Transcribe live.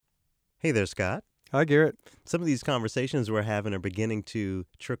Hey there, Scott. Hi, Garrett. Some of these conversations we're having are beginning to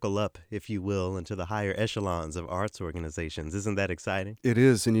trickle up, if you will, into the higher echelons of arts organizations. Isn't that exciting? It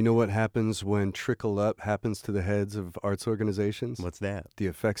is, and you know what happens when trickle up happens to the heads of arts organizations? What's that? The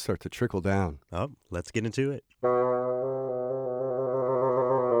effects start to trickle down. Oh, let's get into it.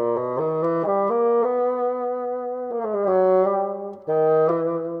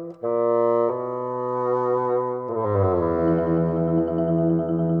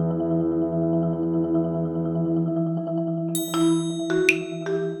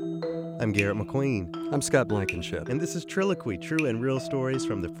 I'm Garrett McQueen, I'm Scott Blankenship. and this is Triloquy, true and real stories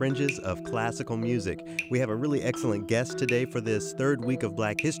from the fringes of classical music. We have a really excellent guest today for this third week of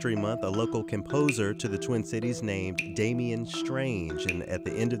Black History Month, a local composer to the Twin Cities named Damian Strange. And at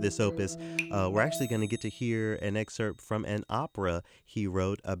the end of this opus, we're actually going to get to hear an excerpt from an opera he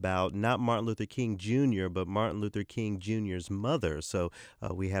wrote about not Martin Luther King Jr., but Martin Luther King Jr.'s mother. So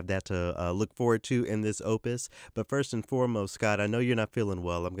we have that to look forward to in this opus. But first and foremost, Scott, I know you're not feeling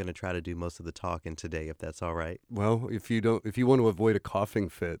well. I'm going to try to do most of the talking today, if that's all right. Well, if you want to avoid a coughing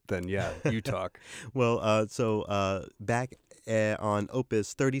fit, then yeah, you talk. Well, back on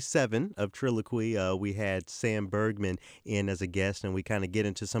Opus 37 of Triloquy, we had Sam Bergman in as a guest, and we kind of get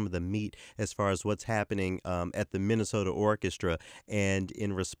into some of the meat as far as what's happening at the Minnesota Orchestra. And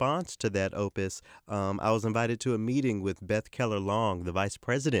in response to that opus, I was invited to a meeting with Beth Keller Long, the vice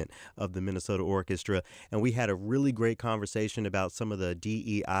president of the Minnesota Orchestra, and we had a really great conversation about some of the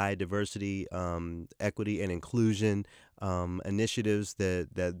DEI, diversity, equity, and inclusion initiatives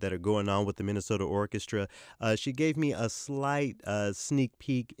that are going on with the Minnesota Orchestra. She gave me a slight sneak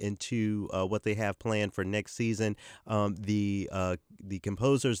peek into what they have planned for next season. The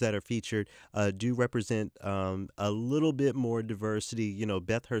composers that are featured do represent a little bit more diversity. You know,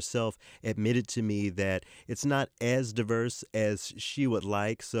 Beth herself admitted to me that it's not as diverse as she would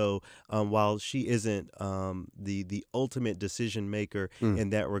like. So while she isn't the ultimate decision maker in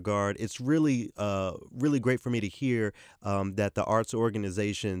that regard, it's really great for me to hear that the arts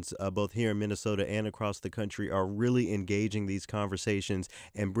organizations, both here in Minnesota and across the country, are really engaging these conversations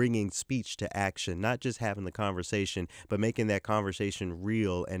and bringing speech to action, not just having the conversation, but making that conversation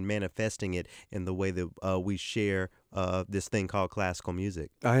real and manifesting it in the way that we share this thing called classical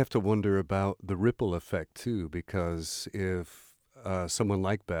music. I have to wonder about the ripple effect too, because if someone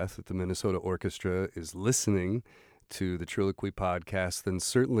like Beth at the Minnesota Orchestra is listening to the Triloquy podcast, then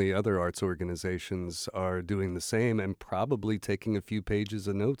certainly other arts organizations are doing the same and probably taking a few pages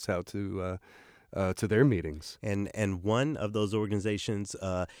of notes out to their meetings. And one of those organizations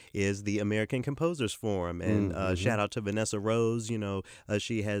is the American Composers Forum. And shout out to Vanessa Rose. You know,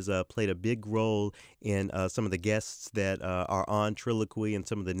 she has played a big role in some of the guests that are on Triloquy and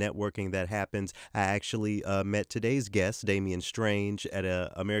some of the networking that happens. I actually met today's guest, Damian Strange, at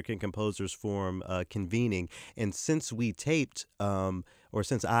a American Composers Forum convening. And since we taped, or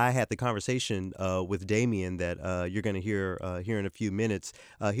since I had the conversation with Damian that you're going to hear here in a few minutes,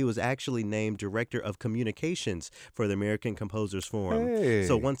 he was actually named Director of Communications for the American Composers Forum. Hey.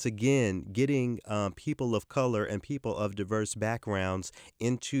 So once again, getting people of color and people of diverse backgrounds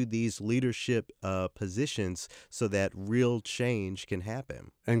into these leadership positions so that real change can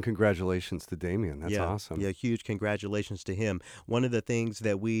happen. And congratulations to Damien. That's awesome. Yeah, huge congratulations to him. One of the things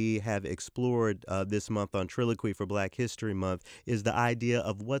that we have explored this month on Triloquy for Black History Month is the idea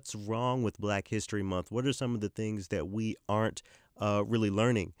of what's wrong with Black History Month. What are some of the things that we aren't really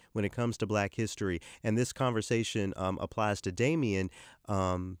learning when it comes to Black history? And this conversation applies to Damian.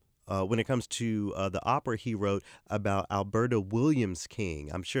 When it comes to the opera he wrote about Alberta Williams King.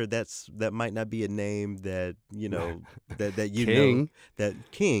 I'm sure that might not be a name that you know that you King. know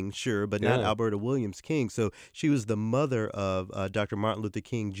that King, sure, but not Yeah. Alberta Williams King. So she was the mother of Dr. Martin Luther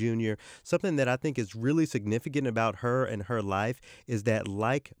King Jr. Something that I think is really significant about her and her life is that,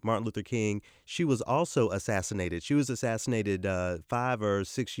 like Martin Luther King, she was also assassinated. She was assassinated 5 or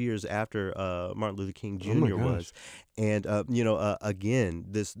 6 years after Martin Luther King Oh my Jr. gosh. was. And again,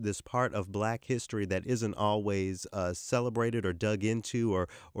 this part of Black history that isn't always celebrated or dug into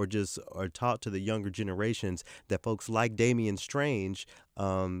or just or taught to the younger generations, that folks like Damian Strange,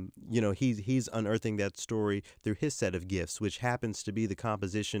 he's unearthing that story through his set of gifts, which happens to be the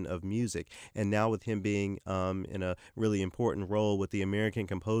composition of music. And now with him being in a really important role with the American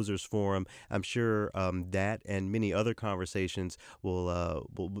Composers Forum, I'm sure that and many other conversations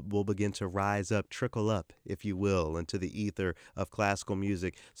will begin to rise up, trickle up, if you will, into the ether of classical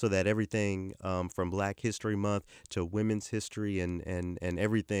music, so that everything from Black History Month to women's history and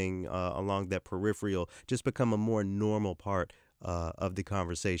everything along that peripheral just become a more normal part of the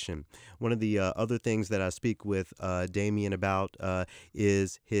conversation. One of the other things that I speak with Damien about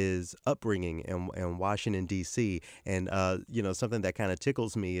is his upbringing in Washington D.C. And something that kind of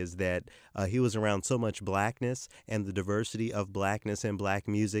tickles me is that he was around so much blackness and the diversity of blackness and black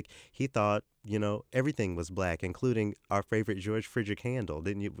music. He thought everything was black, including our favorite George Frideric Handel.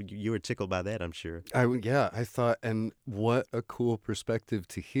 Didn't you? You were tickled by that, I'm sure. I thought, and what a cool perspective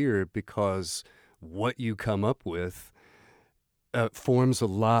to hear, because what you come up with forms a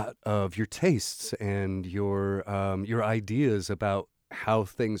lot of your tastes and your ideas about how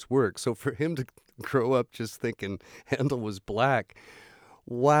things work. So for him to grow up just thinking Handel was black,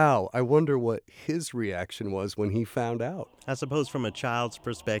 wow, I wonder what his reaction was when he found out. I suppose from a child's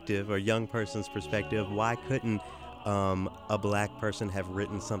perspective or young person's perspective, why couldn't a black person have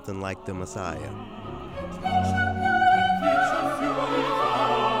written something like The Messiah?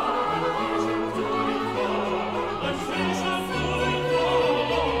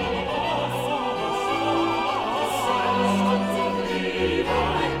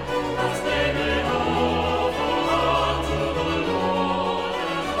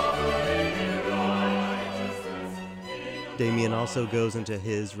 Damien also goes into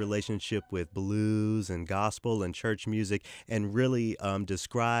his relationship with blues and gospel and church music, and really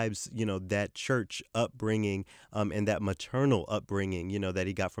describes, that church upbringing and that maternal upbringing, that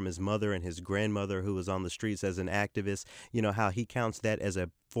he got from his mother and his grandmother, who was on the streets as an activist. How he counts that as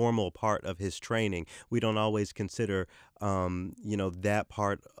a formal part of his training. We don't always consider, that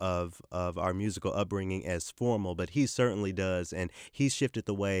part of our musical upbringing as formal, but he certainly does, and he's shifted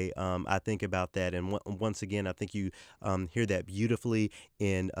the way I think about that. And once again, I think you hear that beautifully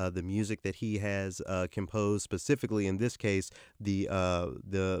in the music that he has composed. Specifically, in this case, the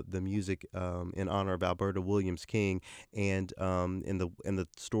music in honor of Alberta Williams King, and in the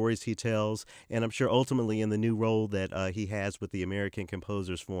stories he tells, and I'm sure ultimately in the new role that he has with the American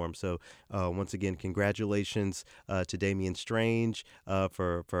Composers Forum. So once again, congratulations to Damien Strange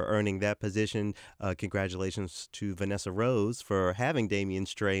for earning that position. Congratulations to Vanessa Rose for having Damien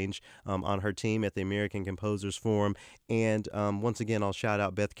Strange on her team at the American Composers Forum. And once again, I'll shout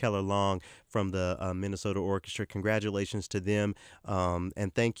out Beth Keller Long from the Minnesota Orchestra. Congratulations to them,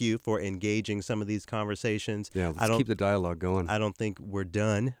 and thank you for engaging some of these conversations. Yeah, let's keep the dialogue going. I don't think we're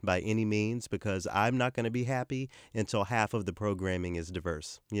done by any means, because I'm not going to be happy until half of the programming is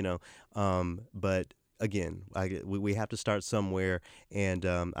diverse, but again, we have to start somewhere, and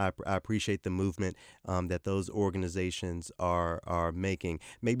I appreciate the movement that those organizations are making.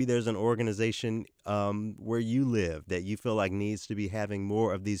 Maybe there's an organization where you live that you feel like needs to be having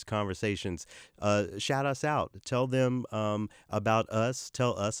more of these conversations. Shout us out. Tell them about us.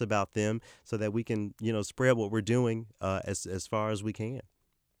 Tell us about them, so that we can spread what we're doing as far as we can.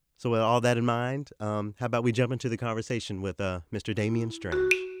 So with all that in mind, how about we jump into the conversation with Mr. Damien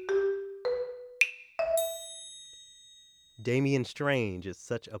Strange. Damien Strange, it's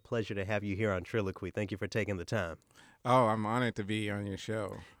such a pleasure to have you here on Triloquy. Thank you for taking the time. Oh, I'm honored to be on your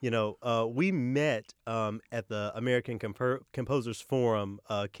show. We met at the American Composers Forum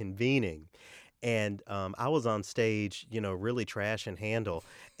convening, and I was on stage, really trashing Handel,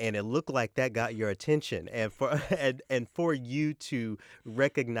 and it looked like that got your attention. And for and for you to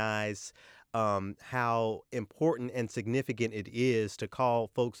recognize how important and significant it is to call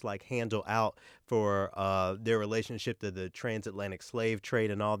folks like Handel out for their relationship to the transatlantic slave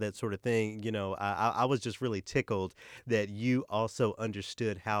trade and all that sort of thing. I was just really tickled that you also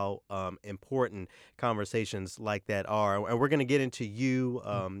understood how important conversations like that are. And we're going to get into you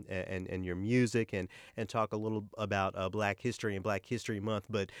and your music and talk a little about Black History and Black History Month.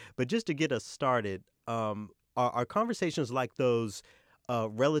 But just to get us started, are conversations like those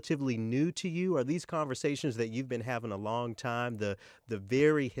relatively new to you? Are these conversations that you've been having a long time, the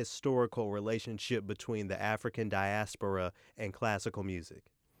very historical relationship between the African diaspora and classical music?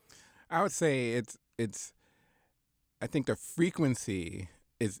 I would say it's I think the frequency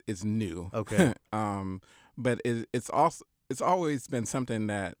is new. Okay. But it's always been something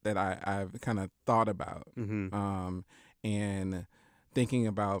that I've kind of thought about. Mm-hmm. And thinking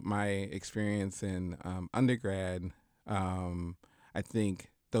about my experience in undergrad, I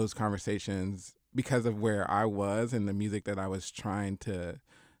think those conversations, because of where I was and the music that I was trying to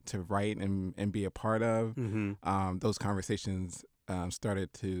write and be a part of, Mm-hmm. those conversations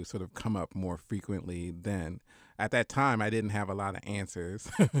started to sort of come up more frequently then. At that time, I didn't have a lot of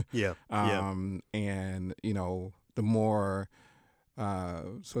answers. Yeah. And, the more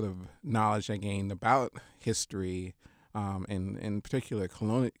sort of knowledge I gained about history, and in particular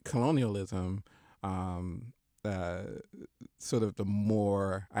colonialism, uh, sort of the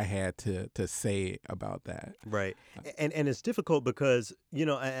more I had to say about that. Right. And it's difficult because,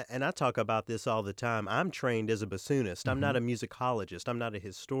 and I talk about this all the time. I'm trained as a bassoonist. I'm Hmm. not a musicologist. I'm not a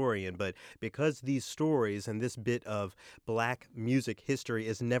historian, but because these stories and this bit of black music history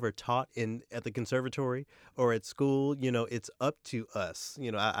is never taught in at the conservatory or at school, it's up to us.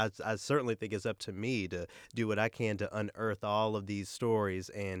 I certainly think it's up to me to do what I can to unearth all of these stories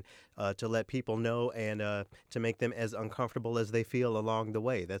and to let people know and to make them as uncomfortable as they feel along the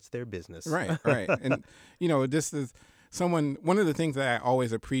way. That's their business. Right, right. And, this is one of the things that I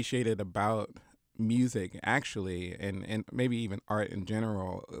always appreciated about music, actually, and maybe even art in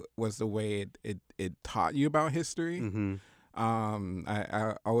general, was the way it taught you about history. Mm-hmm.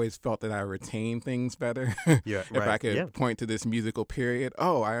 I always felt that I retained things better Yeah, if I right. could Yeah. point to this musical period.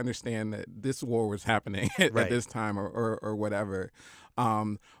 Oh, I understand that this war was happening at Right. this time or whatever.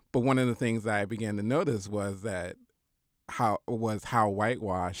 But one of the things that I began to notice was that how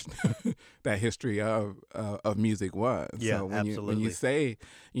whitewashed that history of music was. Yeah, So when you absolutely. say,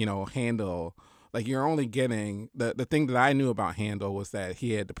 Handel, like you're only getting the thing that I knew about Handel was that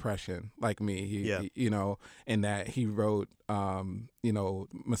he had depression like me. Yeah. And that he wrote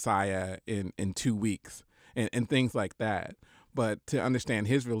Messiah in 2 weeks and things like that. But to understand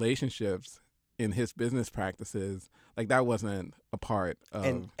his relationships in his business practices, like that wasn't a part of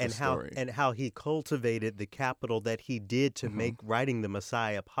and the and how story. and how he cultivated the capital that he did to Mhm. make writing the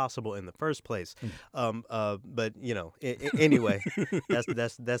Messiah possible in the first place. Mm. But anyway,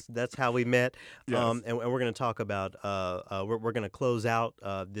 that's how we met. Yes. And we're going to talk about we're going to close out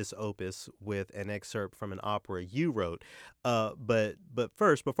this opus with an excerpt from an opera you wrote. But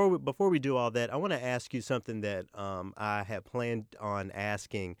first, before we do all that, I want to ask you something that I had planned on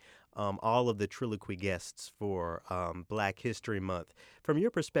asking all of the Triloquy guests for Black History Month. From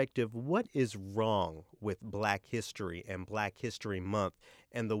your perspective, what is wrong with Black history and Black History Month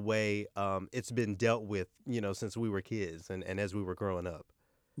and the way it's been dealt with, since we were kids and as we were growing up?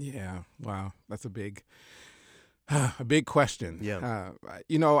 Yeah. Wow. That's a big question. Yeah.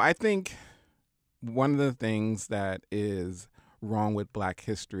 I think one of the things that is wrong with Black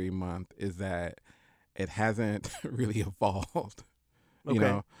History Month is that it hasn't really evolved. You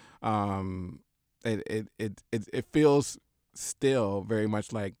Okay. know, it feels still very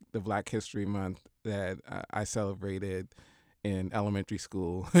much like the Black History Month that I celebrated in elementary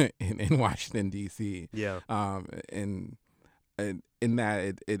school in Washington D.C. Yeah. And in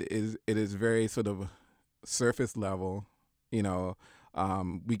that it is very sort of surface level. We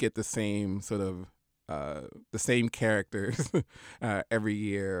get the same sort of the same characters every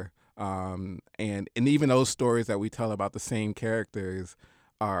year. And even those stories that we tell about the same characters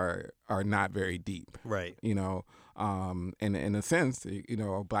are not very deep. Right. And in a sense,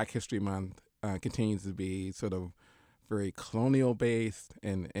 Black History Month continues to be sort of very colonial based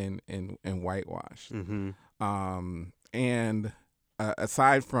and whitewashed. Mm-hmm. And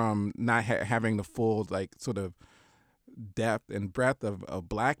aside from not having the full like sort of depth and breadth of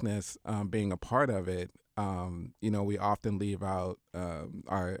blackness being a part of it, we often leave out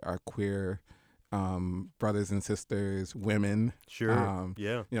our queer brothers and sisters, women. Sure.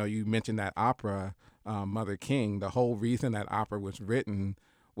 Yeah. You mentioned that opera, Mother King. The whole reason that opera was written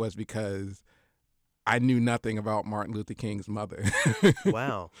was because I knew nothing about Martin Luther King's mother.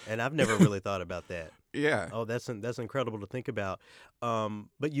 Wow. And I've never really thought about that. Yeah. Oh, that's incredible to think about.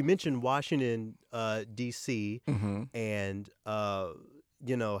 But you mentioned Washington, D.C., Hmm. and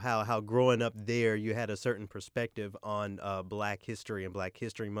how growing up there you had a certain perspective on Black history and Black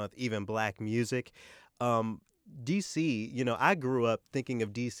History Month, even Black music. DC, I grew up thinking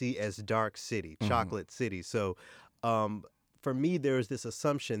of DC as Dark City, Hmm. Chocolate City. So for me, there was this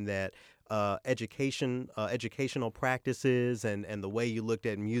assumption that educational practices and the way you looked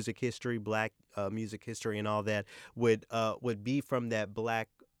at music history, Black music history, and all that would be from that Black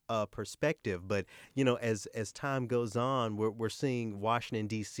perspective. But as time goes on, we're seeing Washington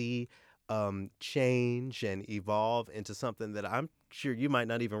D.C. Change and evolve into something that I'm sure you might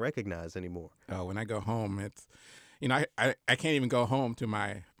not even recognize anymore. When I go home, it's I can't even go home to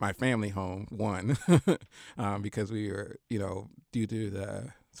my family home, one, because we were, due to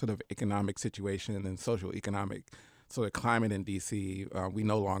the sort of economic situation and social economic sort of climate in D.C., we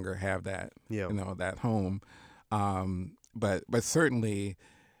no longer have that, Yeah. that home. But certainly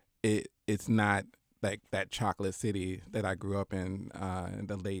it's not like that chocolate city that I grew up in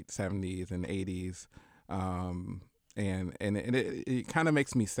the late 70s and 80s. And it kind of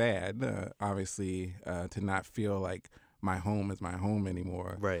makes me sad, obviously, to not feel like my home is my home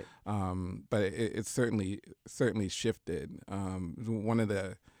anymore. Right. But it certainly shifted. One of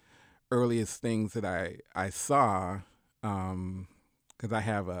the earliest things that I saw, because I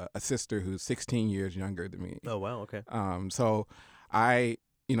have a sister who's 16 years younger than me. Oh, wow. Okay. So I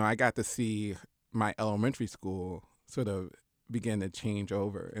got to see my elementary school sort of begin to change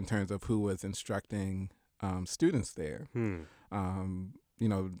over in terms of who was instructing students there.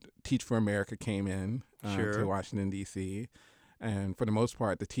 Teach for America came in Sure. to Washington, D.C., and for the most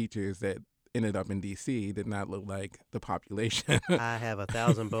part, the teachers that ended up in D.C. did not look like the population. I have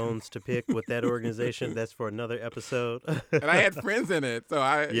 1,000 bones to pick with that organization. That's for another episode. And I had friends in it,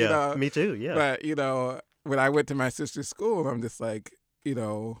 so Me too. Yeah. But when I went to my sister's school, I'm just like,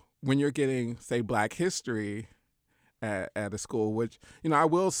 when you're getting, say, Black history at a school, which I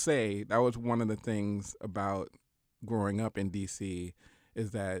will say that was one of the things about growing up in D.C.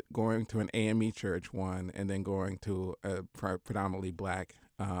 is that going to an AME church and then going to a predominantly Black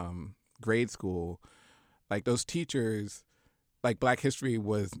grade school, like those teachers, like Black history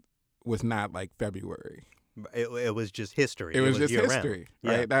was not like February. It was just history. It was just year-round. history,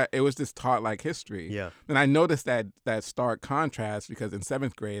 Yeah. right? That it was just taught like history. Yeah. And I noticed that stark contrast because in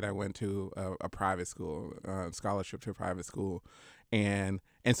 7th grade I went to a private school, scholarship to a private school, and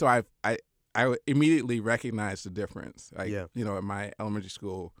so I immediately recognized the difference. Like, Yeah. In my elementary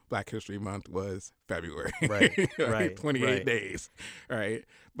school, Black History Month was February, Right, right, 28 right. days, right?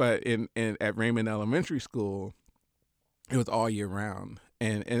 But at Raymond Elementary School, it was all year round,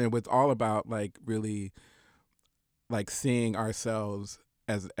 and it was all about like really like seeing ourselves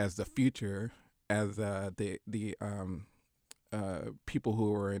as the future, as the people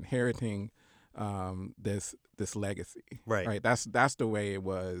who were inheriting this legacy. Right. That's the way it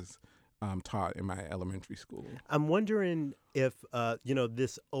was taught in my elementary school. I'm wondering if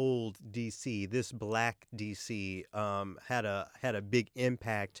this old DC, this Black DC, had a big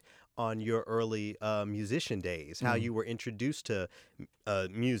impact on your early musician days. How you were introduced to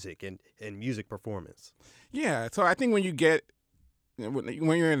music and music performance. Yeah, so I think when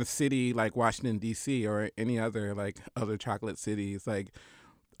you're in a city like Washington D.C. or any other like other chocolate cities, like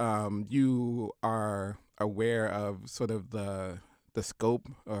you are aware of sort of the scope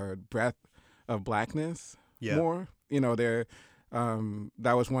or breadth of Blackness more. That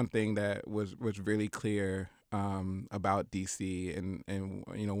was one thing that was really clear about DC, and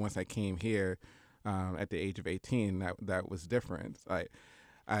once I came here at the age of 18, that was different.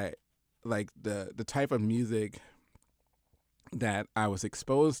 I like the type of music that I was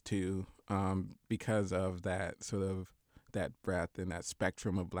exposed to because of that sort of that breadth and that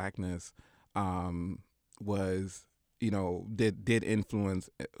spectrum of Blackness was did influence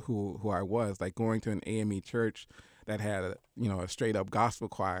who I was. Like going to an AME church that had a straight up gospel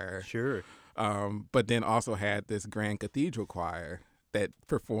choir, Sure. but then also had this grand cathedral choir that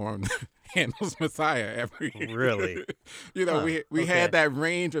performed Handel's Messiah every year. Really? We Okay. had that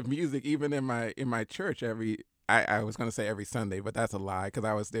range of music even in my church I was going to say every Sunday, but that's a lie because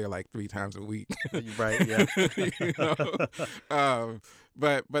I was there like 3 times a week. Right. Yeah.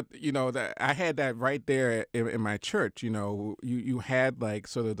 But that I had that right there in my church. You had like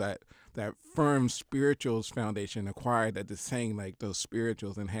sort of that firm spirituals foundation, a choir that just sang like those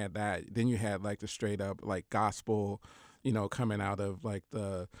spirituals and had that. Then you had like the straight up like gospel, coming out of like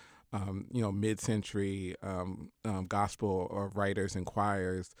the mid-century gospel or writers and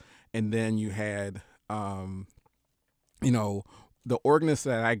choirs, and then you had the organist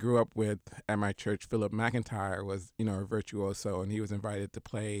that I grew up with at my church, Philip McIntyre, was, a virtuoso, and he was invited to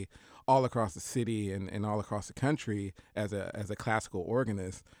play all across the city and all across the country as a classical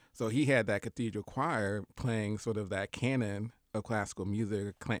organist. So he had that cathedral choir playing sort of that canon of classical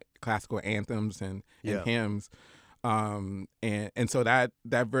music, classical anthems and Yeah. hymns. And so that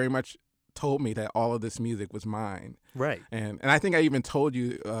very much told me that all of this music was mine. Right. And I think I even told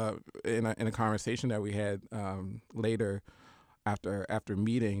you in a conversation that we had later after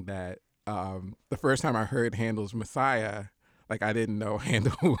meeting that the first time I heard Handel's Messiah, like I didn't know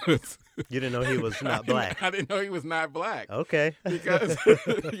Handel was. You didn't know he was not Black. I didn't know he was not Black. Okay. Because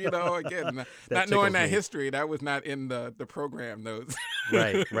again, not knowing tickles that me. history, that was not in the program notes.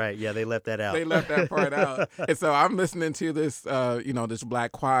 Right. Yeah, they left that out. They left that part out. And so I'm listening to this, this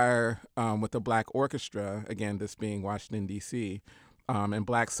Black choir with a Black orchestra, again, this being Washington, D.C., and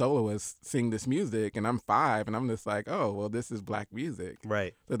Black soloists sing this music, and I'm 5, and I'm just like, oh, well, this is Black music.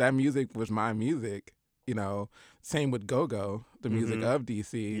 Right. So that music was my music, Same with Go-Go, the music Mhm. of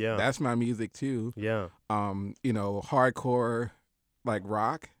D.C. Yeah. That's my music, too. Yeah. Hardcore, like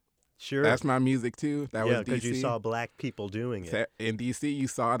rock, Sure. that's my music, too. That yeah, was because D.C. you saw Black people doing it. In DC, you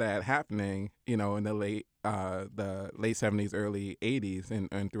saw that happening, in the late 70s, early 80s,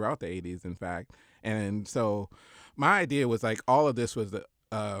 and throughout the 80s, in fact. And so, my idea was like all of this was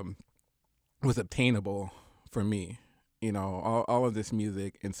was obtainable for me, all of this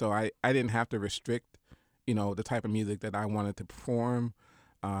music. And so I didn't have to restrict, the type of music that I wanted to perform,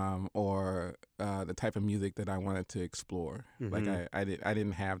 or the type of music that I wanted to explore. Like I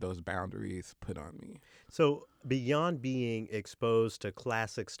didn't have those boundaries put on me. So beyond being exposed to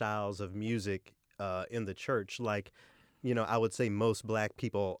classic styles of music in the church, like, I would say most black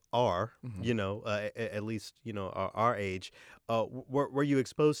people are, at least, our age. Were you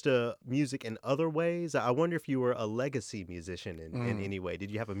exposed to music in other ways? I wonder if you were a legacy musician in any way.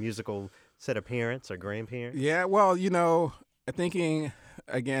 Did you have a musical set of parents or grandparents? Yeah, well, thinking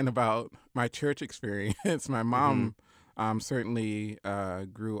again about my church experience, my mom certainly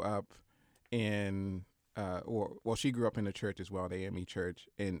grew up in, she grew up in the church as well, the AME church,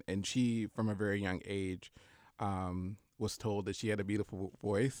 and she, from a very young age, was told that she had a beautiful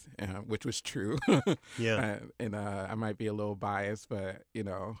voice, which was true. Yeah. And I might be a little biased, but,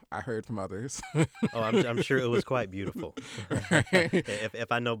 I heard from others. Oh, I'm sure it was quite beautiful.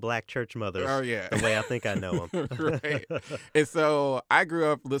 If I know black church mothers, Oh, yeah. the way I think I know them. Right. And so I grew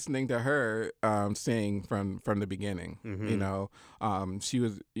up listening to her sing from the beginning. She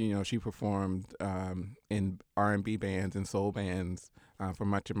was, she performed in R&B bands and soul bands for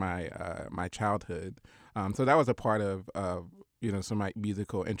much of my childhood. So that was a part of some my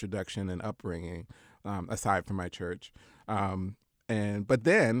musical introduction and upbringing, aside from my church. But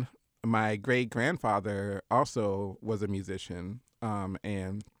then my great grandfather also was a musician,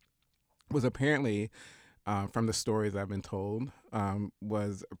 and was apparently, from the stories I've been told,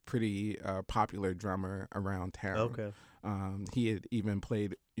 was a pretty popular drummer around town. Okay. He had even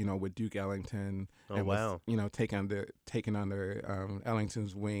played, with Duke Ellington. Oh, and wow. was, taken under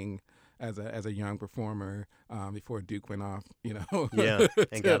Ellington's wing as a young performer, before Duke went off, Yeah,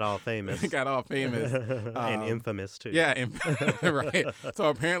 and got all famous. Got all famous. And infamous, too. Yeah, right. So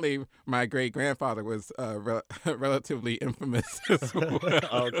apparently my great-grandfather was relatively infamous as well.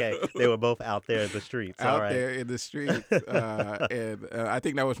 Okay, they were both out there in the streets. All Out right. there in the streets. And I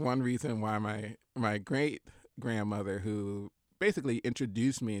think that was one reason why my great-grandmother, who basically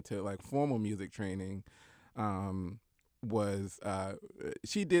introduced me to like formal music training, was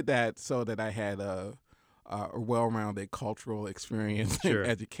she did that so that I had a well-rounded cultural experience Sure.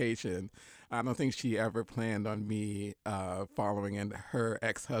 and education. I don't think she ever planned on me following in her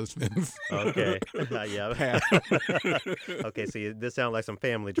ex-husband's Okay. Yeah. path. Okay, see, this sounds like some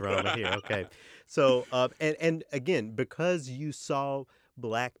family drama here. Okay. So, and again, because you saw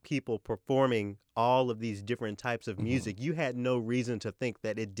black people performing all of these different types of music, you had no reason to think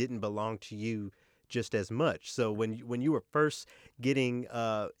that it didn't belong to you just as much. So when you were first getting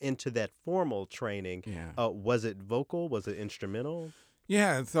into that formal training, Yeah. Was it vocal? Was it instrumental?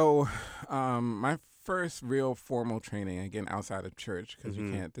 Yeah, so my first real formal training, again, outside of church, because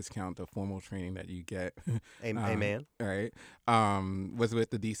you can't discount the formal training that you get. Amen. Right. Was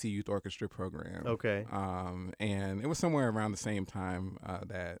with the DC Youth Orchestra program. Okay. And it was somewhere around the same time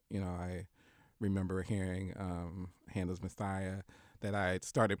that, I remember hearing Handel's Messiah, that I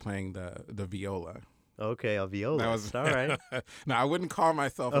started playing the viola. Okay, a viola. That was all right. No, I wouldn't call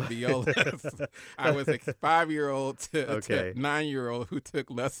myself a violist. I was a 5-year-old to Okay. 9-year-old who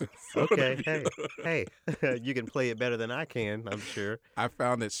took lessons. on Okay, the hey, viola. you can play it better than I can, I'm sure. I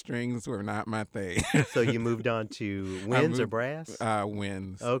found that strings were not my thing. So you moved on to winds or moved- brass?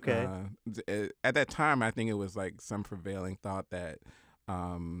 Winds. Okay. At that time, I think it was like some prevailing thought that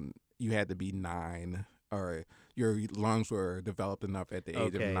you had to be 9, or your lungs were developed enough at the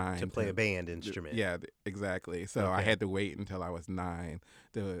age of 9 to play a band instrument. Yeah, exactly. So I Okay. had to wait until I was 9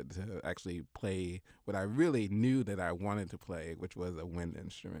 to actually play what I really knew that I wanted to play, which was a wind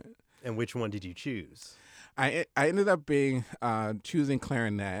instrument. And which one did you choose? I ended up choosing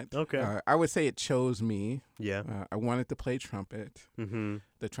clarinet. Okay. I would say it chose me. Yeah. I wanted to play trumpet. Mm-hmm.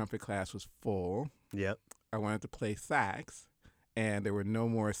 The trumpet class was full. Yep. I wanted to play sax, and there were no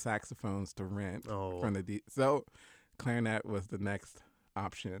more saxophones to rent Oh. from so clarinet was the next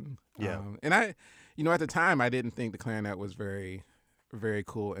option. Yeah. And I, at the time, I didn't think the clarinet was very, very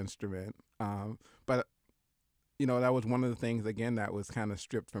cool instrument. But that was one of the things, again, that was kind of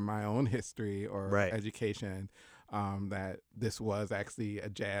stripped from my own history or Right. education, that this was actually a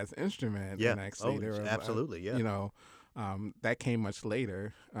jazz instrument. Yeah. And actually, Oh, there were, absolutely. Yeah. that came much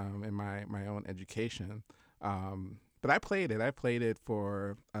later in my own education. But I played it. I played it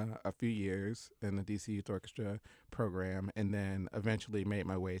for a few years in the DC Youth Orchestra program, and then eventually made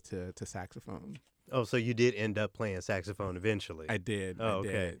my way to saxophone. Oh, so you did end up playing saxophone eventually. I did. Oh, I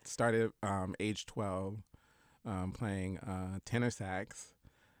okay. did. Started age 12, playing tenor sax,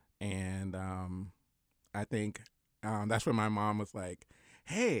 and I think that's when my mom was like,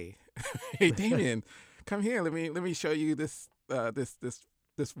 hey, hey, Damien, come here. Let me show you this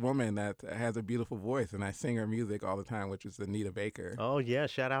woman that has a beautiful voice, and I sing her music all the time, which is Anita Baker. Oh yeah,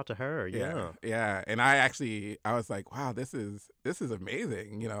 shout out to her. Yeah, Yeah. yeah. And I was like, wow, this is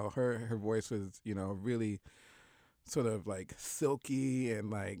amazing. Her voice was, really sort of like silky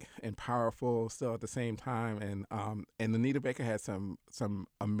and powerful still at the same time. And Anita Baker had some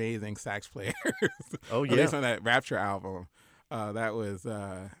amazing sax players. Oh At yeah. least on that Rapture album. That was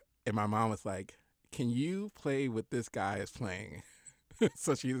and my mom was like, can you play what this guy is playing?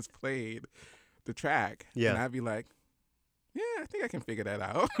 So she just played the track. Yeah. And I'd be like, yeah, I think I can figure that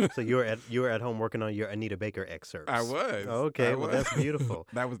out. So you were at home working on your Anita Baker excerpts. I was. Okay, I well was. that's beautiful.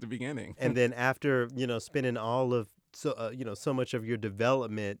 That was the beginning. And then after spending all of so much of your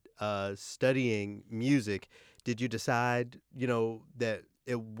development studying music, did you decide that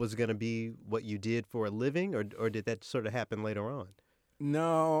it was going to be what you did for a living, or did that sort of happen later on?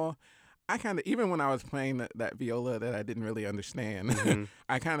 No, I kind of, even when I was playing that viola that I didn't really understand, Mhm.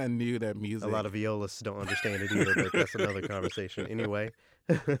 I kind of knew that music. A lot of violists don't understand it either, but that's another conversation. Anyway.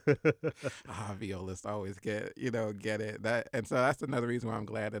 Violists always get it. And so that's another reason why I'm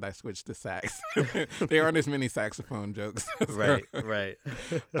glad that I switched to sax. There aren't as many saxophone jokes. Right, right.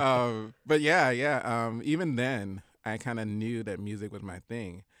 But yeah. Even then, I kind of knew that music was my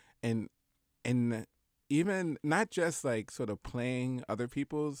thing, and even not just like sort of playing other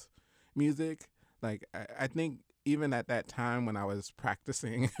people's music. Like I think even at that time when I was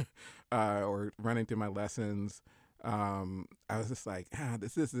practicing or running through my lessons, I was just like,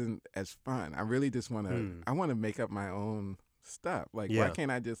 this isn't as fun. I really just want to. I want to make up my own stuff. Like, why Yeah.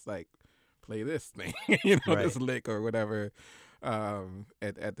 can't I just like play this thing? Right. This lick or whatever.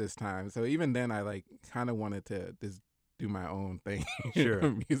 At this time, so even then, I like kind of wanted to just do my own thing,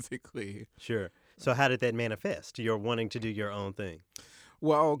 Sure. musically. Sure. So how did that manifest? You're wanting to do your own thing.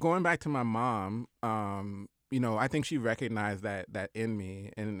 Well, going back to my mom, I think she recognized that in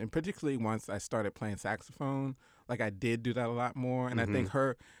me, and particularly once I started playing saxophone, like I did do that a lot more, and I think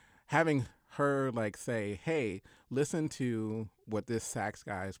having her like say, "Hey, listen to what this sax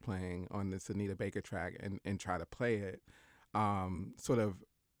guy is playing on this Anita Baker track, and try to play it," sort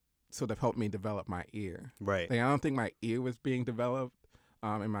of helped me develop my ear. Right. Like, I don't think my ear was being developed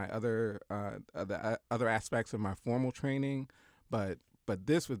in my other aspects of my formal training, but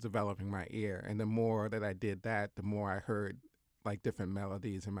this was developing my ear. And the more that I did that, the more I heard like different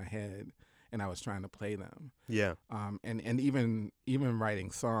melodies in my head, and I was trying to play them. Yeah. And even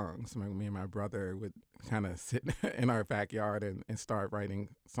writing songs. Like, me and my brother would kind of sit in our backyard and start writing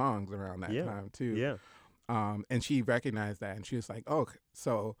songs around that Yeah. time too. Yeah. And she recognized that, and she was like, "Oh,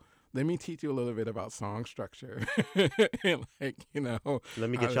 so let me teach you a little bit about song structure." And Let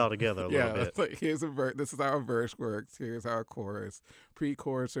me get y'all together a little bit. it's like, here's a verse. This is how a verse works. Here's our chorus,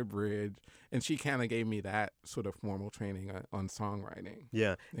 pre-chorus or bridge. And she kind of gave me that sort of formal training on songwriting.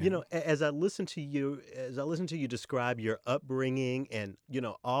 Yeah. Yeah. As I listen to you describe your upbringing and,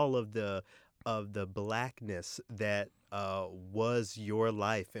 all of the blackness that was your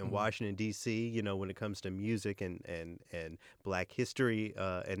life in Washington, D.C., when it comes to music and black history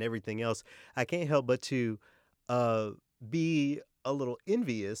and everything else, I can't help but to be a little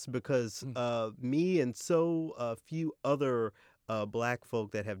envious because me and so few other black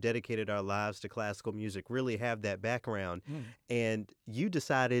folk that have dedicated our lives to classical music really have that background. And you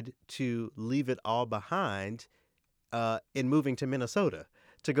decided to leave it all behind in moving to Minnesota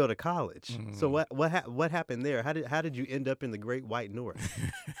to go to college. So what happened there? How did you end up in the Great White North?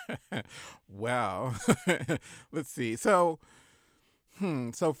 Wow. Let's see. So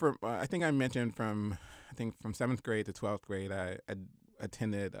for I think I mentioned from 7th grade to 12th grade, I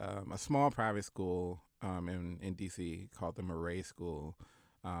attended a small private school in D.C. called the Murray School.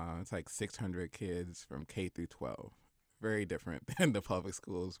 It's like 600 kids from K through 12. Very different than the public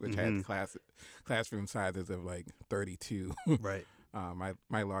schools, which had classroom sizes of like 32. Right.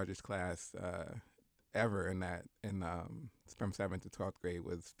 My largest class ever from 7th to 12th grade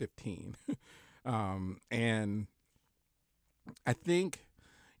was 15. And I think,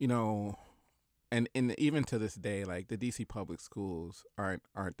 and even to this day, like the DC public schools aren't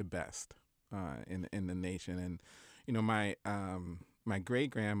the best in the nation. And my great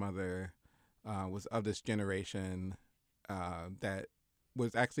grandmother was of this generation that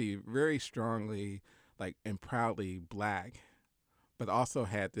was actually very strongly like and proudly black, but also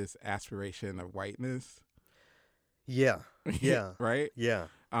had this aspiration of whiteness. Yeah. Yeah. Right. Yeah.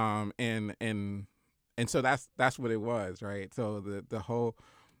 And so that's what it was, right? So the whole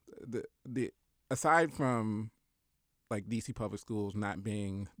the aside from like DC public schools not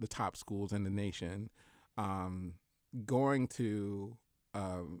being the top schools in the nation, going to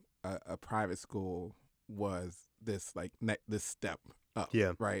a private school was this like this step up,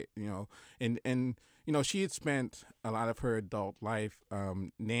 Yeah. right? And she had spent a lot of her adult life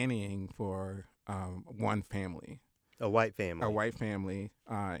nannying for one family, A white family. a white family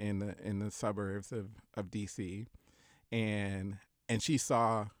in the suburbs of DC, and she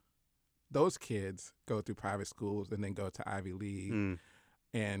saw those kids go through private schools and then go to Ivy League, Mm.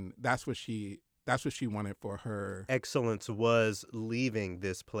 and that's what she wanted for her. Excellence was leaving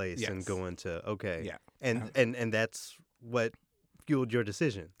this place and Yes. going to okay. Yeah. And that's what fueled your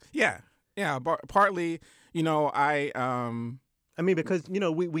decision. Yeah, partly, I I mean, because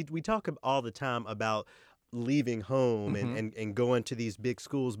we talk all the time about leaving home Mhm. and going to these big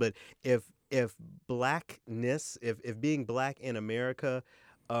schools, but if blackness, if being black in America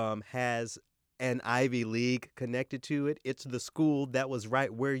has an Ivy League connected to it, it's the school that was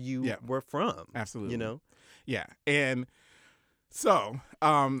right where you Yeah. were from. absolutely, You know, yeah, and so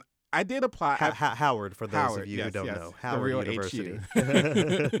I did apply. Howard, for those Howard, of you who yes, don't yes, know, the Howard real University.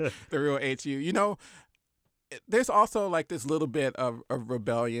 HU, the real HU. There's also like this little bit of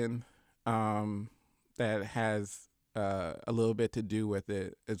rebellion that has a little bit to do with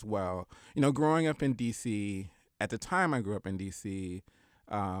it as well. Growing up in DC, at the time I grew up in DC,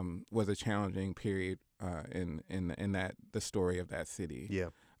 was a challenging period in that the story of that city. Yeah.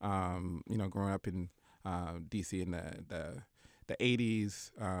 Growing up in DC in the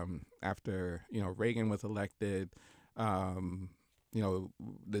 80s, after Reagan was elected,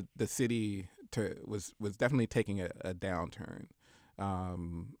 the city was definitely taking a downturn.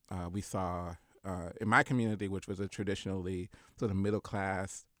 We saw in my community, which was a traditionally sort of middle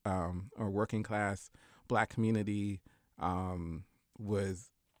class or working class Black community, was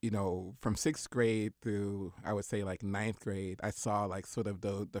from sixth grade through, I would say, like ninth grade, I saw like sort of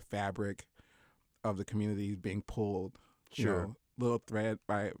the fabric of the community being pulled. Sure. Little thread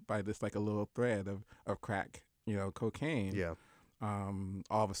by this, like a little thread of crack, cocaine. Yeah.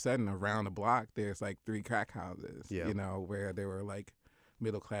 All of a sudden around the block there's like 3 crack houses. Yeah. Where there were like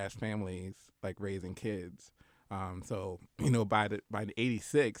middle class families like raising kids. So by the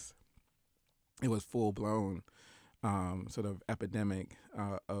 86, it was full blown sort of epidemic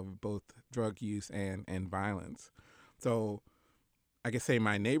of both drug use and violence. So I could say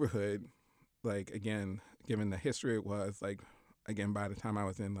my neighborhood, like, again, given the history it was, like, again, by the time I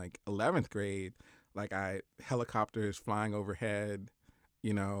was in like 11th grade, like helicopters flying overhead,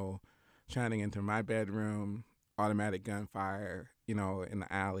 shining into my bedroom, automatic gunfire, in the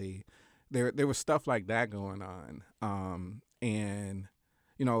alley. There was stuff like that going on. And,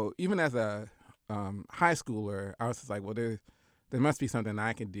 even as a high schooler, I was just like, well, there must be something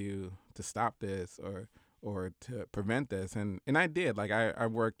I can do to stop this or to prevent this. And I did. Like I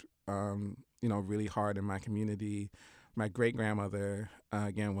worked, really hard in my community. My great grandmother,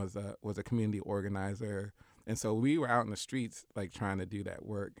 again, was a community organizer, and so we were out in the streets, like trying to do that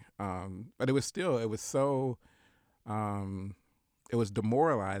work. But it was so, it was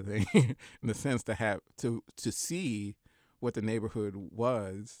demoralizing in the sense to have to see what the neighborhood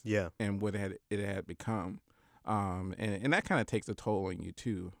was, Yeah. and what it had become, and that kind of takes a toll on you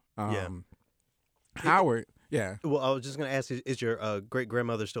too. Yeah. Howard. Yeah. Well, I was just going to ask, is your great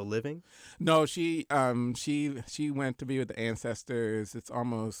grandmother still living? No, she went to be with the ancestors. It's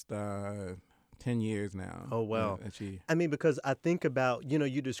almost 10 years now. Oh, wow. That she. I mean, because I think about,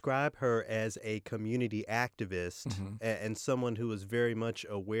 you describe her as a community activist Mhm. and someone who is very much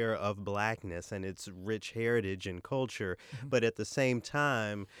aware of Blackness and its rich heritage and culture, but at the same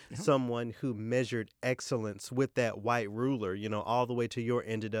time, Yeah. someone who measured excellence with that white ruler, all the way to your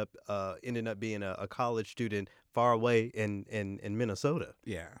ended up being a college student far away in Minnesota.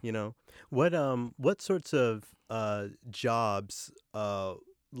 Yeah. What sorts of jobs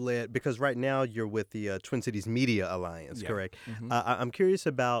led, because right now you're with the Twin Cities Media Alliance, Yeah. correct? Mhm. I'm curious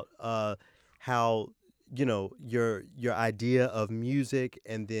about how your idea of music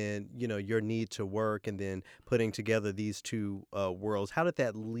and then your need to work and then putting together these two worlds. How did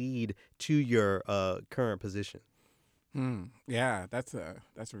that lead to your current position? Yeah, that's a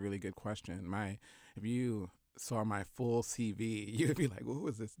really good question. If you saw my full CV, you'd be like, "What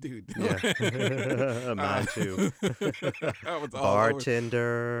was this dude doing?" Yeah, mine too. I was all over.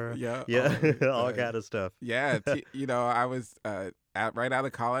 Bartender. Yeah, Yeah, all uh, kind of stuff. Yeah, I was right out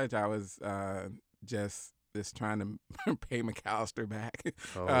of college. I was just trying to pay McAllister back.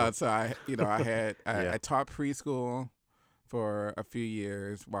 Oh. So I Yeah. taught preschool for a few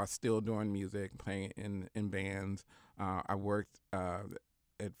years while still doing music, playing in bands. I worked at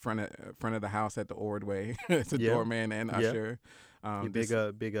front of the house at the Ordway as a Yeah. doorman and Yeah. usher. Your This,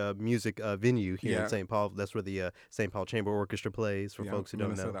 big music venue here in yeah, St. Paul. That's where the St. Paul Chamber Orchestra plays. For yeah, folks who don't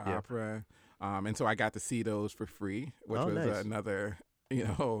know, Minnesota yeah. Opera, and so I got to see those for free, which Oh, was nice. another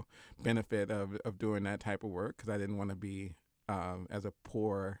benefit of doing that type of work because I didn't want to be as a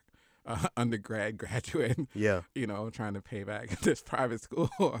poor undergrad graduate, Yeah. trying to pay back this private school.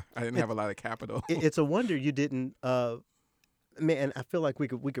 I didn't have a lot of capital. It's a wonder you didn't. Man, I feel like we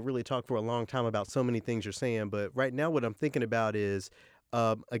could really talk for a long time about so many things you're saying, but right now what I'm thinking about is,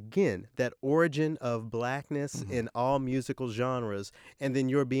 again, that origin of blackness Mhm. in all musical genres, and then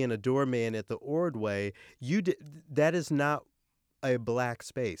you're being a doorman at the Ordway. You did that is not a black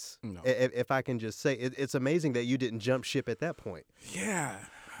space. No. If I can just say, it's amazing that you didn't jump ship at that point. Yeah.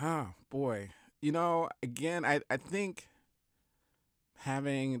 Oh, boy. Again, I think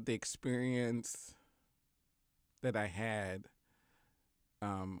having the experience that I had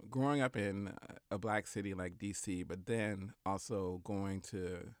growing up in a black city like DC, but then also going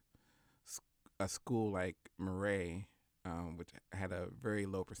to a school like Murray, which had a very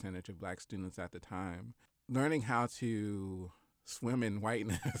low percentage of black students at the time, learning how to swim in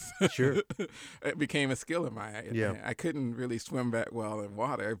whiteness. Sure. It became a skill of mine. Yeah. I couldn't really swim that well in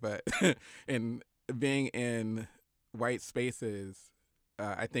water, but in being in white spaces,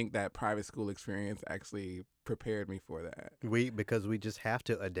 I think that private school experience actually prepared me for that. Because we just have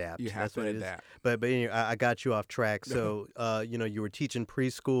to adapt. You have That's to what it is. adapt. But anyway, I got you off track. So you were teaching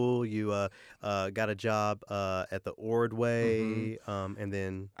preschool. You got a job at the Ordway, and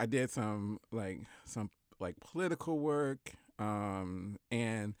then I did some political work,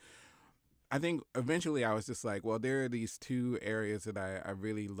 and I think eventually I was just like, well, there are these two areas that I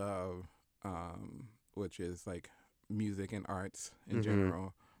really love, which is like music and arts in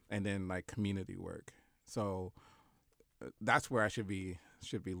general, and then like community work. So that's where I should be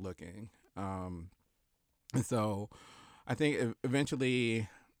looking. And so I think eventually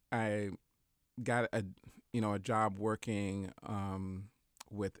I got a job working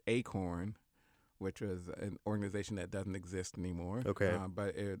with Acorn, which was an organization that doesn't exist anymore. Okay.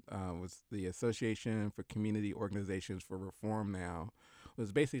 But it was the Association for Community Organizations for Reform now. It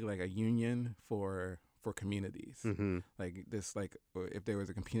was basically like a union for communities. Mm-hmm. Like this, like if there was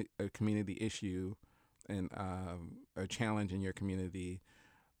a community issue and a challenge in your community,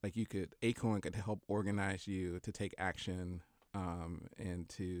 like Acorn could help organize you to take action and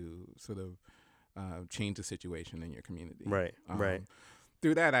to sort of change the situation in your community. Right. Right.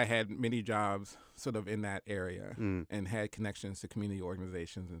 Through that, I had many jobs sort of in that area Mm. and had connections to community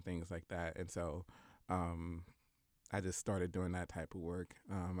organizations and things like that. And so I just started doing that type of work.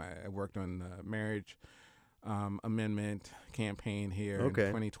 I worked on the marriage amendment campaign here in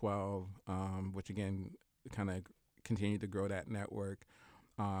 2012, which again kind of continued to grow that network.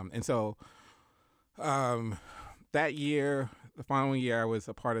 And so that year, the following year, I was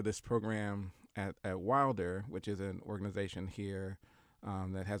a part of this program at Wilder, which is an organization here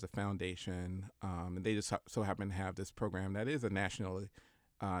that has a foundation, and they just so happen to have this program that is a national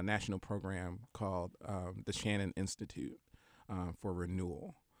program called the Shannon Institute for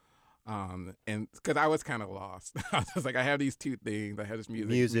Renewal. And because I was kind of lost, I was like, I have these two things. I have this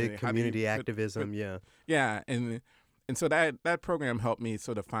music, community activism, yeah. Yeah, and so that program helped me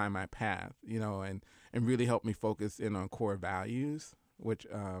sort of find my path, and really helped me focus in on core values, which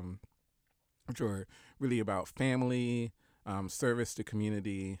are really about family, service to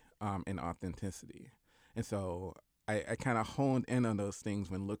community, and authenticity. And so I kind of honed in on those things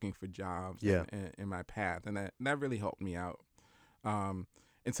when looking for jobs in my path, and that really helped me out.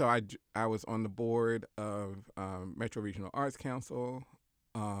 And so I was on the board of Metro Regional Arts Council,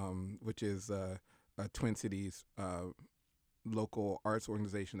 which is a Twin Cities local arts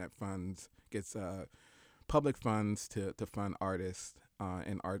organization that gets public funds to fund artists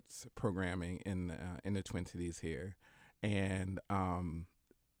and arts programming in the Twin Cities here. And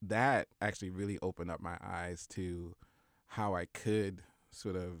that actually really opened up my eyes to how I could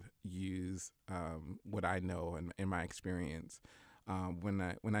sort of use what I know and in my experience.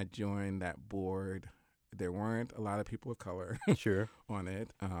 When I joined that board, there weren't a lot of people of color Sure. on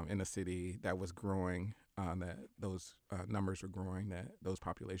it in a city that was growing, that those numbers were growing, that those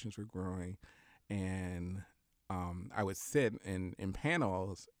populations were growing. And I would sit in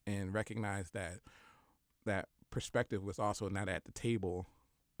panels and recognize that perspective was also not at the table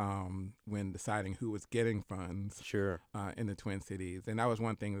when deciding who was getting funds Sure. in the Twin Cities. And that was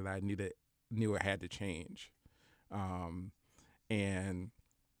one thing that I knew I had to change. And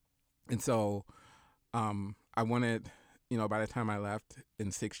so I wanted, by the time I left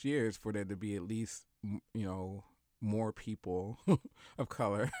in 6 years, for there to be at least, more people of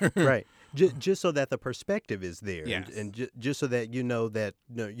color. Right. Just so that the perspective is there, Yes. and just so that that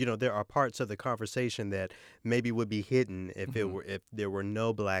there are parts of the conversation that maybe would be hidden if there were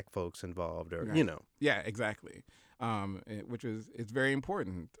no black folks involved, or Right. Yeah, exactly. Which is it's very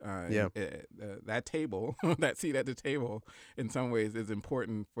important. Yeah. That table, that seat at the table, in some ways, is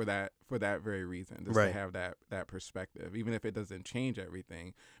important for that very reason, just Right. to have that perspective, even if it doesn't change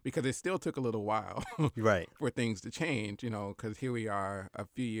everything, because it still took a little while Right. for things to change. Because here we are, a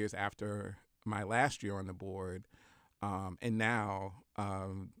few years after my last year on the board, and now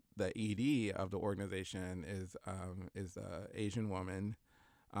the ED of the organization is a Asian woman.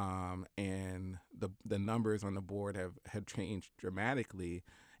 And the numbers on the board have changed dramatically.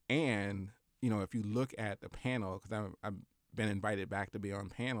 And, if you look at the panel, because I've been invited back to be on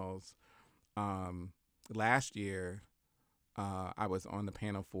panels, last year I was on the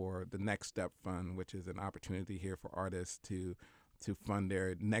panel for the Next Step Fund, which is an opportunity here for artists to fund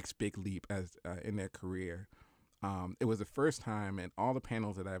their next big leap as in their career. It was the first time in all the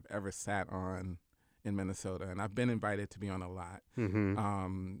panels that I've ever sat on in Minnesota, and I've been invited to be on a lot,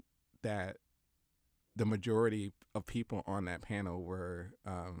 that the majority of people on that panel were,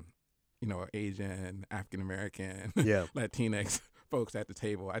 Asian, African American, Yeah. Latinx folks at the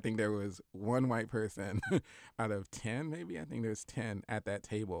table. I think there was one white person out of 10, maybe. I think there's 10 at that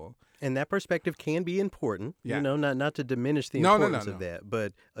table. And that perspective can be important, Yeah. not to diminish the No, importance no. of that,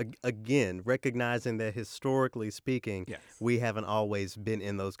 but again, recognizing that historically speaking, Yes. we haven't always been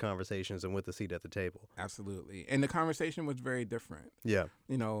in those conversations and with a seat at the table. Absolutely. And the conversation was very different. Yeah.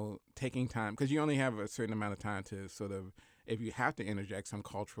 Taking time, because you only have a certain amount of time to sort of, if you have to interject some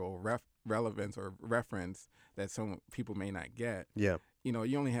cultural relevance or reference that some people may not get, Yeah.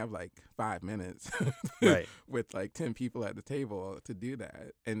 you only have like 5 minutes Right. with like 10 people at the table to do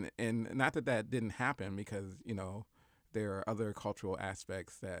that. And not that didn't happen, because, there are other cultural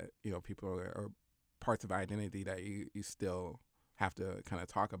aspects that, people or parts of identity that you still have to kind of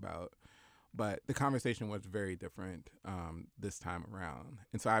talk about. But the conversation was very different this time around.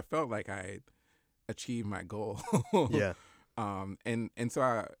 And so I felt like I achieved my goal. Yeah. And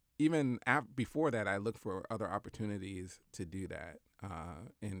so even before that, I looked for other opportunities to do that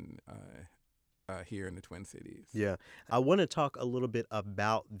here in the Twin Cities. Yeah. I want to talk a little bit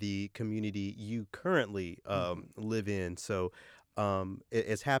about the community you currently live in. So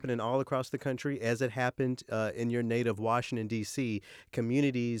it's happening all across the country, as it happened in your native Washington, D.C.,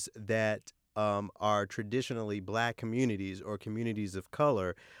 communities that are traditionally black communities or communities of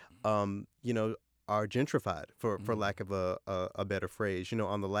color, are gentrified, for lack of a better phrase.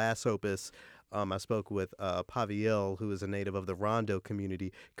 On the last Opus, I spoke with Paviel, who is a native of the Rondo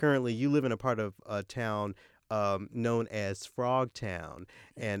community. Currently, you live in a part of town known as Frogtown.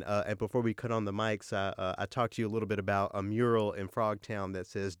 And before we cut on the mics, I talked to you a little bit about a mural in Frogtown that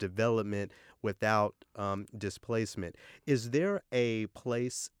says "Development without displacement." Is there a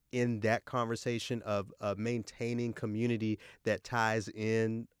place in that conversation of maintaining community that ties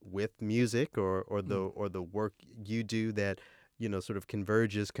in with music or the work you do that sort of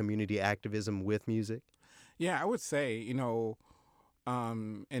converges community activism with music? Yeah, I would say,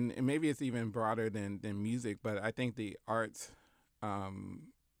 and maybe it's even broader than music, but I think the arts,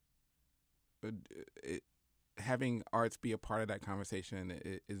 having arts be a part of that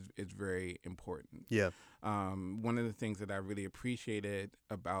conversation is very important. Yeah. One of the things that I really appreciated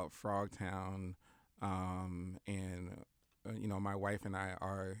about Frogtown, and my wife and I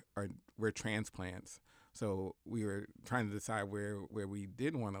we're transplants, so we were trying to decide where we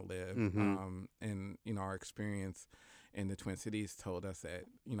did want to live. And our experience in the Twin Cities told us that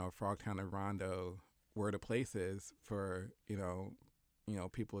Frogtown and Rondo were the places for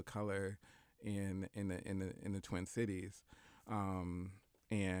people of color in the Twin Cities,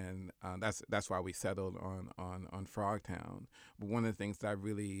 and that's why we settled on Frogtown. But one of the things that I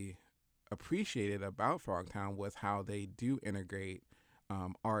really appreciated about Frogtown was how they do integrate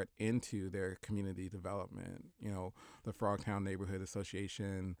art into their community development. The Frogtown Neighborhood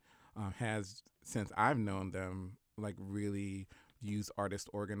Association has, since I've known them, like really use artist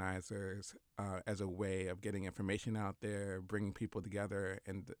organizers as a way of getting information out there, bringing people together,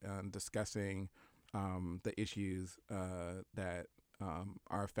 and discussing the issues that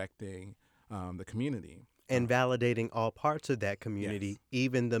are affecting the community. And validating all parts of that community, Yes.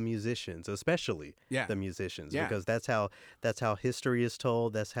 even the musicians, especially Yeah. the musicians, Yeah. because that's how history is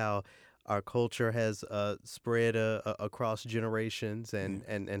told. That's how our culture has spread across generations,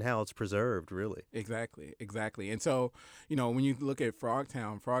 and how it's preserved, really. Exactly. And so, when you look at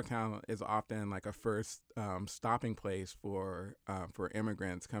Frogtown is often like a first stopping place for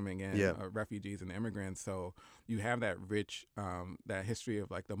immigrants coming in, Yeah. refugees and immigrants. So you have that rich that history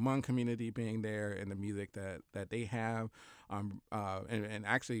of like the Hmong community being there and the music that they have. And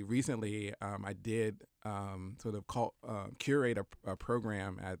actually recently I did sort of curate a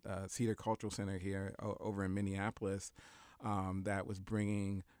program at Cedar Cultural Center here over in Minneapolis that was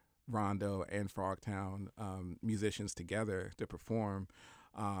bringing Rondo and Frogtown musicians together to perform.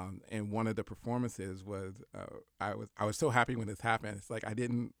 And one of the performances was I was so happy when this happened. It's like I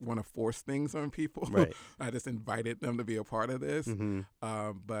didn't want to force things on people. Right. I just invited them to be a part of this. Mm-hmm.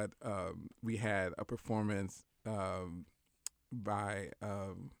 But we had a performance by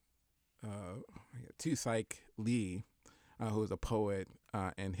Tusaik Lee, who is a poet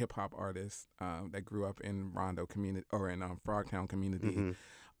and hip hop artist that grew up in Rondo community or in Frogtown community.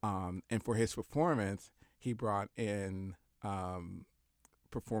 Mm-hmm. And for his performance, he brought in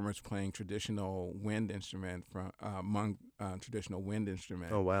performers playing traditional wind instrument from Hmong traditional wind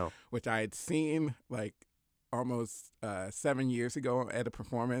instrument. Oh, wow. Which I had seen like almost 7 years ago at a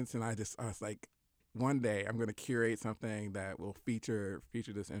performance, and I was like, one day I'm going to curate something that will feature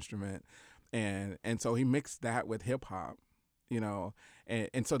this instrument, and so he mixed that with hip hop,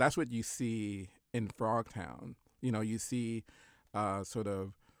 and so that's what you see in Frogtown. You see sort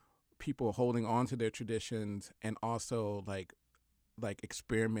of people holding on to their traditions and also like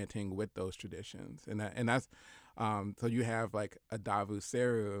experimenting with those traditions, and that's so you have like Adavu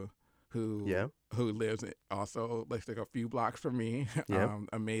Seru who lives also like a few blocks from me. Yeah.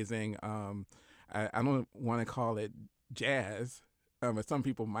 Amazing. I don't want to call it jazz, but some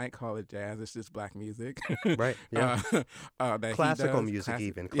people might call it jazz. It's just black music, Right. Yeah. That Classical he does. music,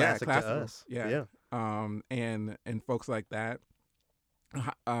 even Yeah, classic classical. to us. Yeah. And folks like that.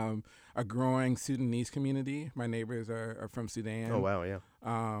 A growing Sudanese community. My neighbors are from Sudan. Oh, wow. Yeah.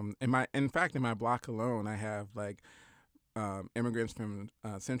 In fact, in my block alone, I have like immigrants from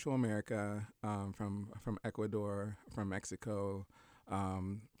Central America, from Ecuador, from Mexico,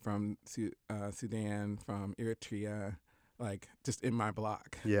 from Sudan, from Eritrea, like just in my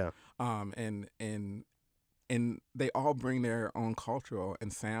block. Yeah. And they all bring their own cultural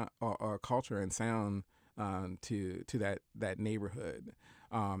and sound or culture and sound to that neighborhood,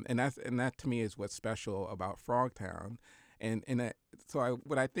 and that to me is what's special about Frogtown,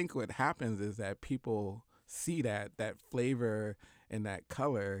 what I think what happens is that people see that flavor and that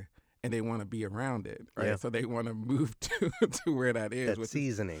color, and they want to be around it, right? Yeah. So they want to move to where that is, That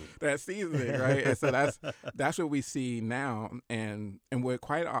seasoning. that seasoning, right? And so that's what we see now, and what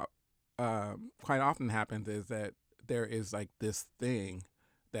quite often happens is that there is like this thing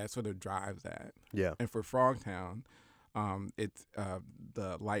that sort of drives that. Yeah. And for Frogtown, it's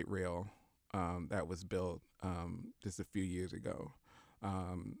the light rail that was built just a few years ago,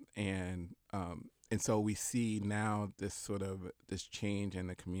 and so we see now this change in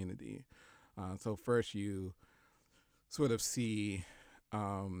the community. So first you sort of see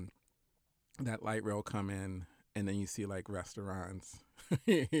that light rail come in, and then you see like restaurants,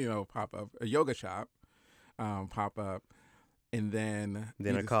 pop up, a yoga shop pop up. And then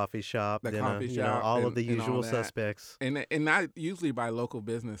a coffee shop, all and, of the usual all suspects. And not usually by local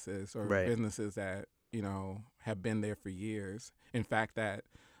businesses or Right. businesses that, have been there for years. In fact, that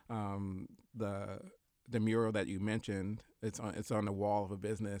the mural that you mentioned, it's on the wall of a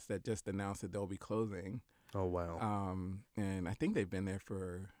business that just announced that they'll be closing. Oh, wow. And I think they've been there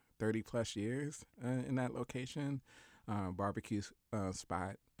for 30 plus years in that location. Barbecue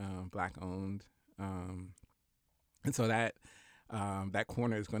spot, black owned. And so that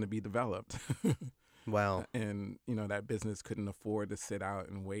corner is going to be developed. Wow. And, that business couldn't afford to sit out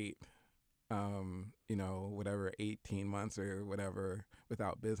and wait, whatever, 18 months or whatever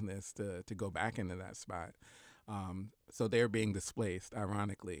without business to go back into that spot. So they're being displaced,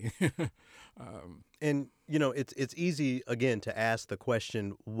 ironically. And, it's easy, again, to ask the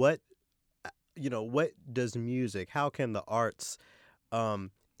question, what does music, how can the arts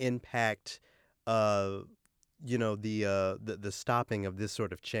impact the stopping of this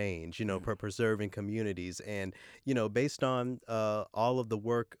sort of change, preserving communities. And, based on all of the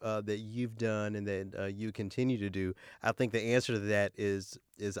work that you've done and that you continue to do, I think the answer to that is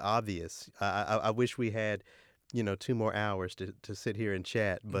obvious. I wish we had, 2 more hours to sit here and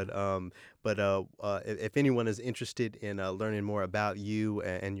chat. But if anyone is interested in learning more about you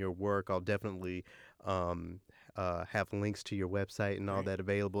and your work, I'll definitely have links to your website and all that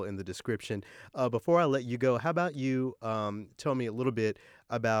available in the description. Before I let you go, how about you tell me a little bit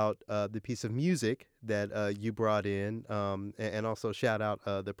about the piece of music that you brought in, and also shout out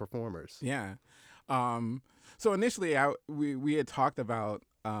the performers. Yeah. So initially, we had talked about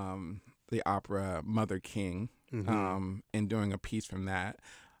the opera Mother King, and doing a piece from that.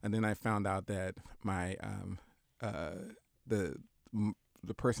 And then I found out that my the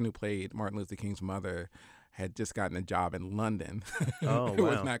person who played Martin Luther King's mother had just gotten a job in London. Oh, Who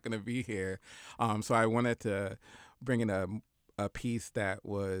was wow. not going to be here. So I wanted to bring in a piece that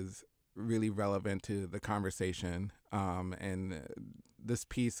was really relevant to the conversation. And this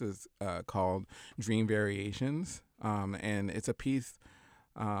piece is called Dream Variations. And it's a piece,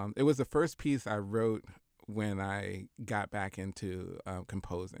 it was the first piece I wrote when I got back into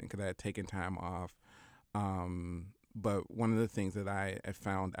composing, because I had taken time off. But one of the things that I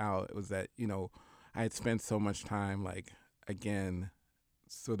found out was that, I had spent so much time, like, again,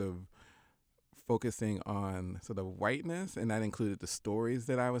 sort of focusing on sort of whiteness, and that included the stories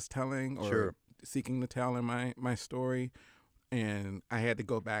that I was telling or Sure. seeking to tell in my story. And I had to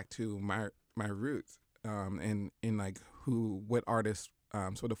go back to my roots, and like what artists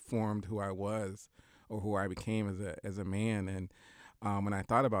sort of formed who I was or who I became as a man. And when I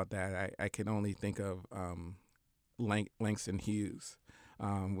thought about that, I could only think of Langston Hughes.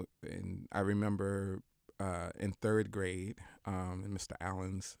 And I remember in third grade, in Mr.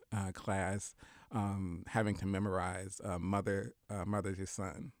 Allen's class, having to memorize Mother's Your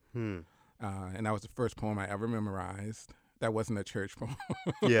Son. And that was the first poem I ever memorized. That wasn't a church poem.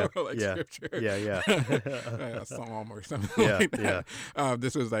 Yeah, like yeah, scripture. yeah. A psalm or something Yeah, like that.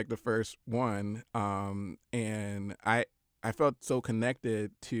 This was like the first one. And I felt so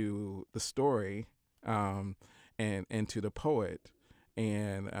connected to the story, and to the poet.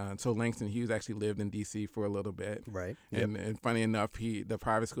 And so Langston Hughes actually lived in D.C. for a little bit. Right. And funny enough, the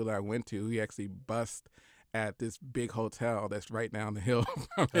private school that I went to, he actually bussed at this big hotel that's right down the hill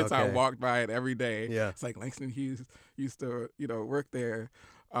from it. So I Okay. walked by it every day. Yeah. It's like Langston Hughes used to, work there.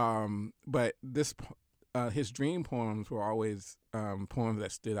 But his dream poems were always poems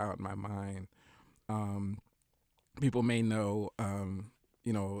that stood out in my mind. People may know,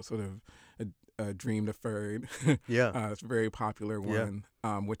 sort of a Dream Deferred. Yeah. It's a very popular one,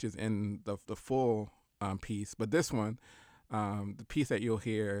 which is in the full piece. But this one, the piece that you'll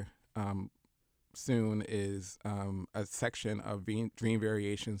hear soon is a section of Dream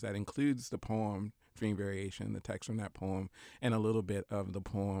Variations that includes the poem Dream Variation, the text from that poem, and a little bit of the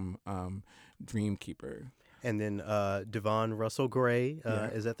poem Dreamkeeper. And then Devon Russell Gray Yeah.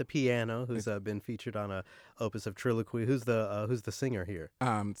 is at the piano, who's been featured on a opus of Triloquy. Who's the singer here?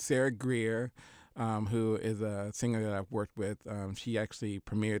 Sarah Greer, who is a singer that I've worked with. She actually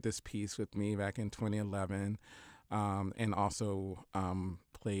premiered this piece with me back in 2011, and also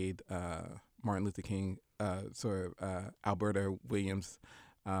played Martin Luther King, Alberta Williams'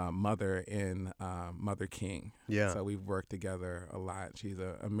 mother in Mother King. Yeah. So we've worked together a lot. She's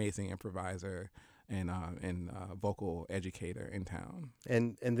an amazing improviser and vocal educator in town.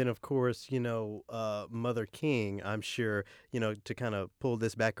 And then, of course, Mother King, I'm sure, to kind of pull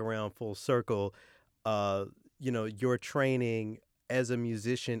this back around full circle, your training as a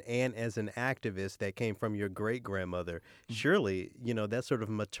musician and as an activist that came from your great-grandmother, surely, that sort of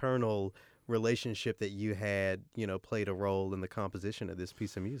maternal relationship that you had, played a role in the composition of this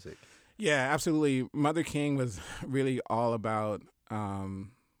piece of music. Yeah, absolutely. Mother King was really all about,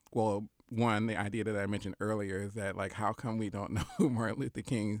 one, the idea that I mentioned earlier is that, like, how come we don't know who Martin Luther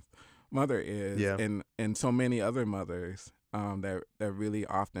King's mother is? Yeah. And so many other mothers that really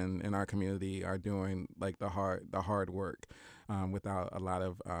often in our community are doing, like, the hard work without a lot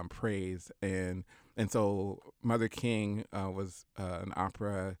of praise. And so Mother King was an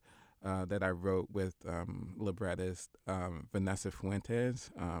opera that I wrote with librettist Vanessa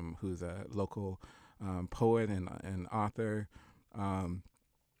Fuentes, who's a local poet and author.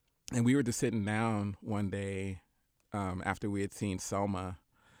 And we were just sitting down one day after we had seen Selma,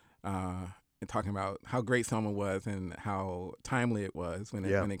 and talking about how great Selma was and how timely it was when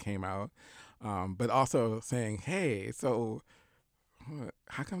it came out. But also saying, hey, so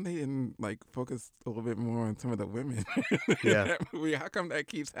how come they didn't, like, focus a little bit more on some of the women in that movie? How come that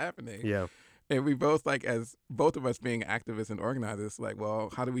keeps happening? Yeah. And we both, like, as both of us being activists and organizers, like,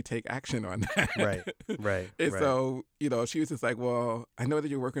 well, how do we take action on that? Right. And so, she was just like, well, I know that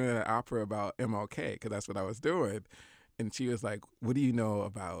you're working on an opera about MLK, because that's what I was doing. And she was like, what do you know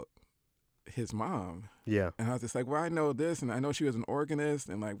about his mom? Yeah. And I was just like, well, I know this, and I know she was an organist,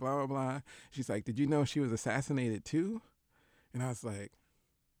 and, like, blah, blah, blah. She's like, did you know she was assassinated too? And I was like,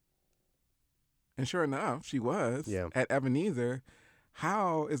 and sure enough, she was at Ebenezer.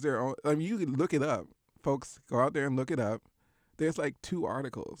 How is there? I mean, you can look it up, folks. Go out there and look it up. There's like 2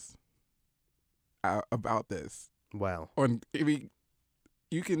 articles about this. Wow.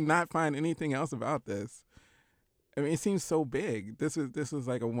 You cannot find anything else about this. I mean, it seems so big. This is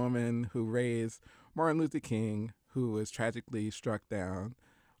like a woman who raised Martin Luther King, who was tragically struck down,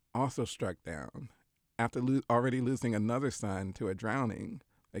 also struck down after already losing another son to a drowning.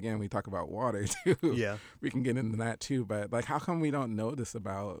 Again, we talk about water too. Yeah. We can get into that too. But like, how come we don't know this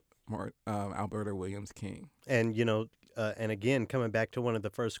about Alberta Williams King? And, and again, coming back to one of the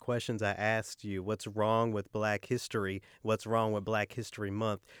first questions I asked you, what's wrong with Black history? What's wrong with Black History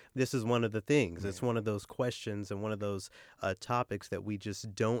Month? This is one of the things. It's one of those questions and one of those topics that we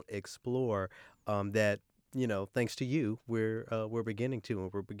just don't explore that, thanks to you, we're beginning to,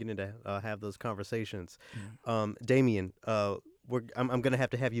 and we're beginning to have those conversations. Damien, I'm gonna have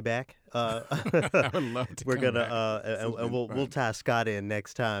to have you back. I would love to. We're come gonna back. and we'll tie Scott in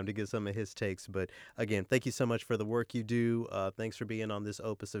next time to get some of his takes. But again, thank you so much for the work you do. Thanks for being on this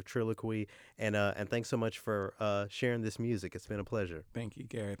opus of Triloquy, and thanks so much for sharing this music. It's been a pleasure. Thank you,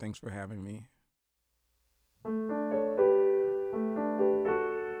 Garrett. Thanks for having me.